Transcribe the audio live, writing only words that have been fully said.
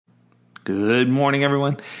Good morning,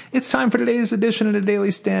 everyone. It's time for today's edition of the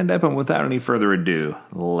Daily Stand-Up, and without any further ado,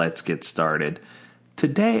 let's get started.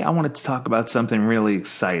 Today, I wanted to talk about something really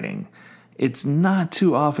exciting. It's not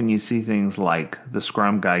too often you see things like the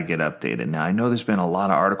Scrum Guide get updated. Now, I know there's been a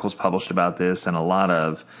lot of articles published about this and a lot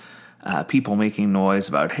of people making noise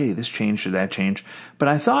about, hey, this changed or that changed, but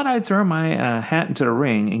I thought I'd throw my hat into the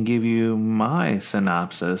ring and give you my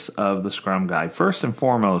synopsis of the Scrum Guide. First and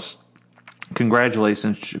foremost,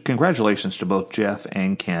 Congratulations to both Jeff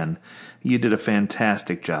and Ken. You did a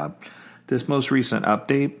fantastic job. This most recent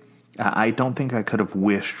update, I don't think I could have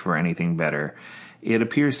wished for anything better. It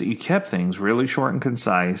appears that you kept things really short and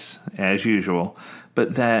concise, as usual,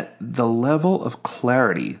 but that the level of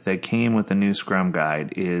clarity that came with the new Scrum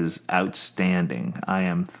Guide is outstanding. I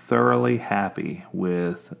am thoroughly happy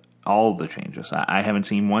with all of the changes. I haven't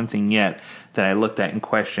seen one thing yet that I looked at and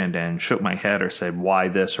questioned and shook my head or said, why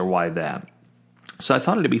this or why that? So I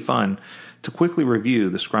thought it'd be fun to quickly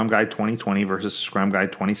review the Scrum Guide 2020 versus Scrum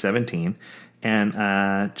Guide 2017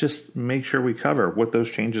 and just make sure we cover what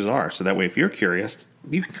those changes are. So that way, if you're curious,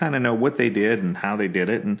 you can kind of know what they did and how they did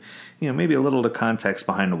it and, maybe a little of the context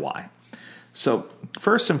behind the why. So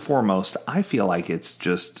first and foremost, I feel like it's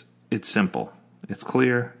simple. It's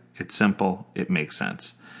clear. It's simple. It makes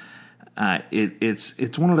sense.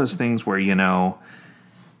 It's one of those things where,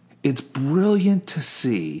 it's brilliant to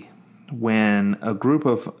see when a group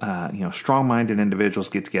of strong-minded individuals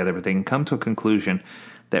get together, but they can come to a conclusion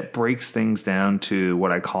that breaks things down to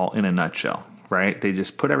what I call in a nutshell, right? They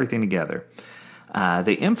just put everything together.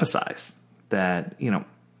 They emphasize that,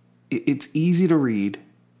 it's easy to read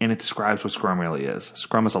and it describes what Scrum really is.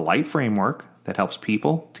 Scrum is a light framework that helps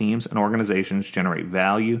people, teams, and organizations generate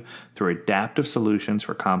value through adaptive solutions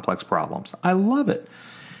for complex problems. I love it.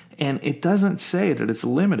 And it doesn't say that it's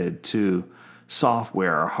limited to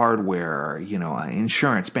software or hardware or,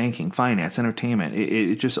 insurance, banking, finance, entertainment.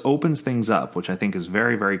 It just opens things up, which I think is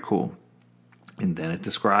very, very cool. And then it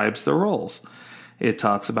describes the roles. It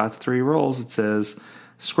talks about the 3 roles. It says,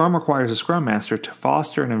 Scrum requires a Scrum Master to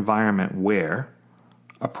foster an environment where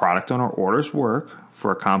a product owner orders work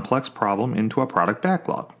for a complex problem into a product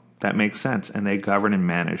backlog. That makes sense, and they govern and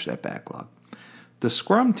manage that backlog. The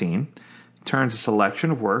Scrum team turns a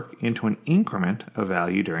selection of work into an increment of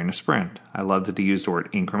value during a sprint. I love that they use the word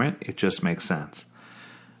increment. It just makes sense.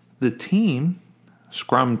 The team,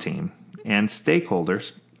 Scrum team, and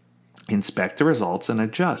stakeholders inspect the results and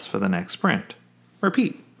adjust for the next sprint.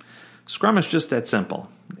 Repeat. Scrum is just that simple,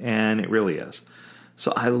 and it really is.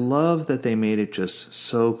 So I love that they made it just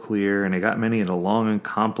so clear, and they got many of the long and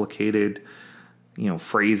complicated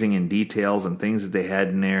phrasing and details and things that they had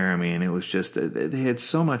in there. I mean, it was just, they had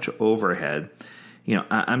so much overhead.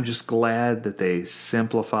 I'm just glad that they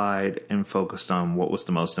simplified and focused on what was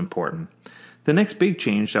the most important. The next big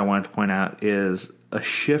change that I wanted to point out is a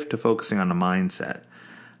shift to focusing on the mindset.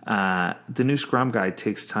 The new Scrum Guide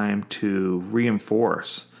takes time to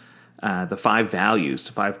reinforce the 5 values,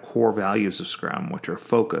 the 5 core values of Scrum, which are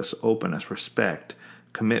focus, openness, respect,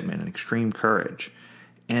 commitment, and extreme courage.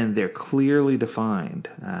 And they're clearly defined,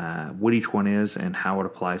 what each one is and how it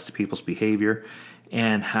applies to people's behavior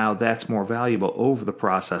and how that's more valuable over the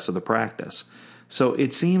process of the practice. So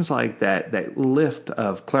it seems like that lift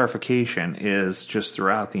of clarification is just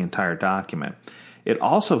throughout the entire document. It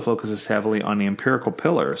also focuses heavily on the empirical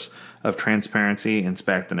pillars of transparency,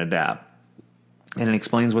 inspect, and adapt. And it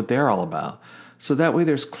explains what they're all about. So that way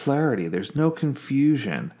there's clarity, there's no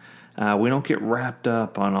confusion. We don't get wrapped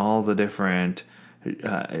up on all the different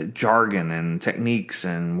jargon and techniques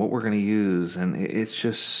and what we're going to use, and it's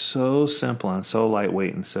just so simple and so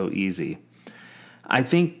lightweight and so easy. I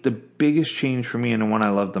think the biggest change for me and the one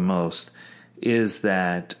I love the most is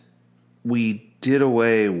that we did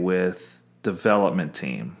away with development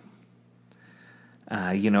team.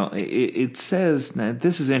 It says, now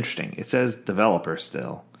this is interesting, it says developer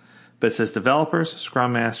still, but it says developers,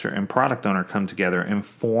 Scrum Master, and product owner come together and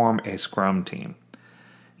form a Scrum team.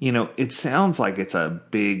 It sounds like it's a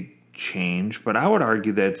big change, but I would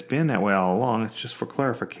argue that it's been that way all along. It's just for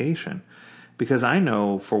clarification. Because I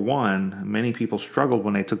know, for one, many people struggled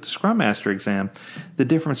when they took the Scrum Master exam, the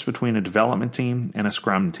difference between a development team and a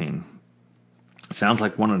Scrum team. It sounds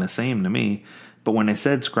like one and the same to me, but when they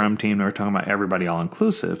said Scrum team, they were talking about everybody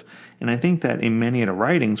all-inclusive. And I think that in many of the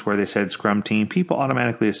writings where they said Scrum team, people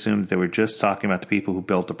automatically assumed that they were just talking about the people who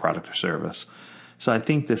built the product or service. So I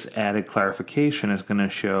think this added clarification is going to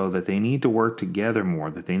show that they need to work together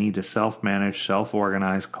more, that they need to self-manage,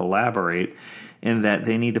 self-organize, collaborate, and that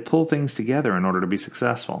they need to pull things together in order to be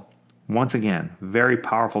successful. Once again, very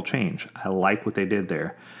powerful change. I like what they did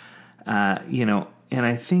there. And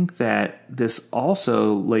I think that this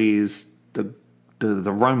also lays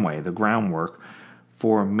the runway, the groundwork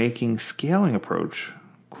for making scaling approach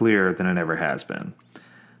clearer than it ever has been.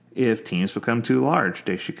 If teams become too large,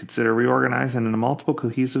 they should consider reorganizing into multiple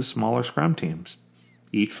cohesive smaller Scrum teams,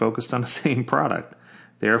 each focused on the same product.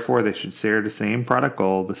 Therefore, they should share the same product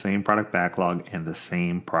goal, the same product backlog, and the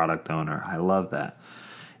same product owner. I love that.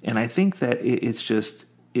 And I think that it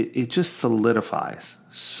just solidifies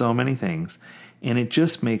so many things, and it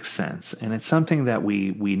just makes sense. And it's something that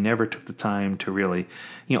we never took the time to really,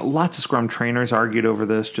 lots of Scrum trainers argued over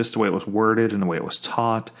this, just the way it was worded and the way it was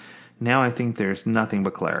taught. Now I think there's nothing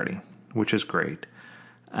but clarity, which is great.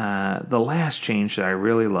 The last change that I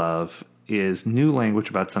really love is new language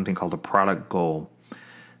about something called a product goal.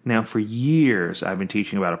 Now, for years, I've been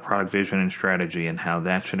teaching about a product vision and strategy and how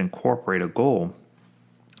that should incorporate a goal,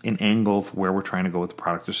 an end goal for where we're trying to go with the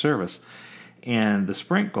product or service. And the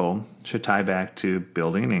sprint goal should tie back to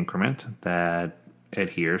building an increment that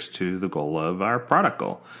adheres to the goal of our product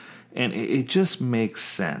goal. And it just makes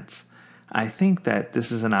sense. I think that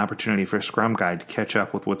this is an opportunity for Scrum Guide to catch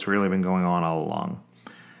up with what's really been going on all along.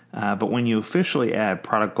 But when you officially add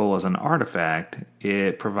product goal as an artifact,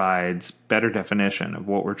 it provides better definition of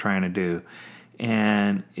what we're trying to do.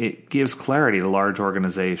 And it gives clarity to large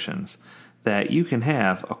organizations that you can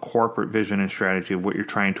have a corporate vision and strategy of what you're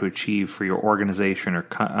trying to achieve for your organization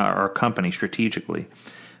or company strategically.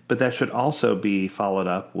 But that should also be followed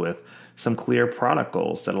up with some clear product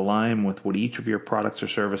goals that align with what each of your products or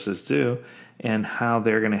services do and how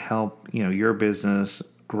they're going to help, your business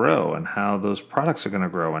grow and how those products are going to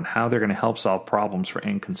grow and how they're going to help solve problems for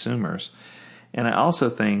end consumers. And I also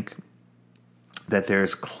think that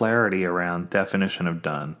there's clarity around definition of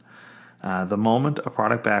done. The moment a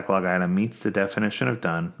product backlog item meets the definition of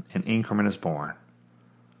done, an increment is born.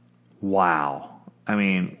 Wow. I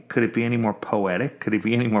mean, could it be any more poetic? Could it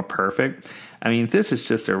be any more perfect? I mean, this is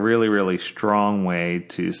just a really, really strong way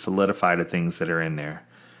to solidify the things that are in there.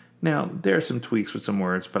 Now, there are some tweaks with some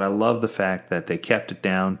words, but I love the fact that they kept it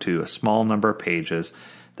down to a small number of pages,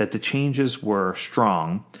 that the changes were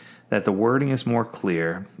strong, that the wording is more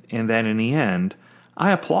clear, and that in the end,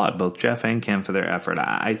 I applaud both Jeff and Ken for their effort.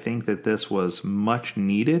 I think that this was much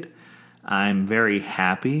needed. I'm very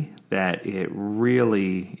happy that it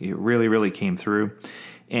really came through.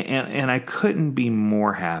 And I couldn't be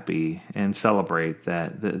more happy and celebrate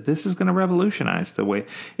that this is going to revolutionize the way.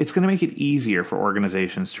 It's going to make it easier for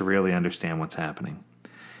organizations to really understand what's happening.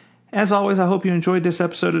 As always, I hope you enjoyed this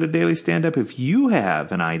episode of the Daily Stand-Up. If you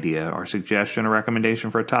have an idea or suggestion or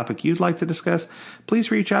recommendation for a topic you'd like to discuss, please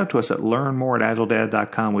reach out to us at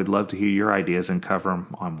learnmore@agiledad.com. We'd love to hear your ideas and cover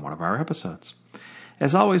them on one of our episodes.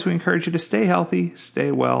 As always, we encourage you to stay healthy, stay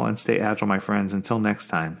well, and stay agile, my friends. Until next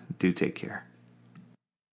time, do take care.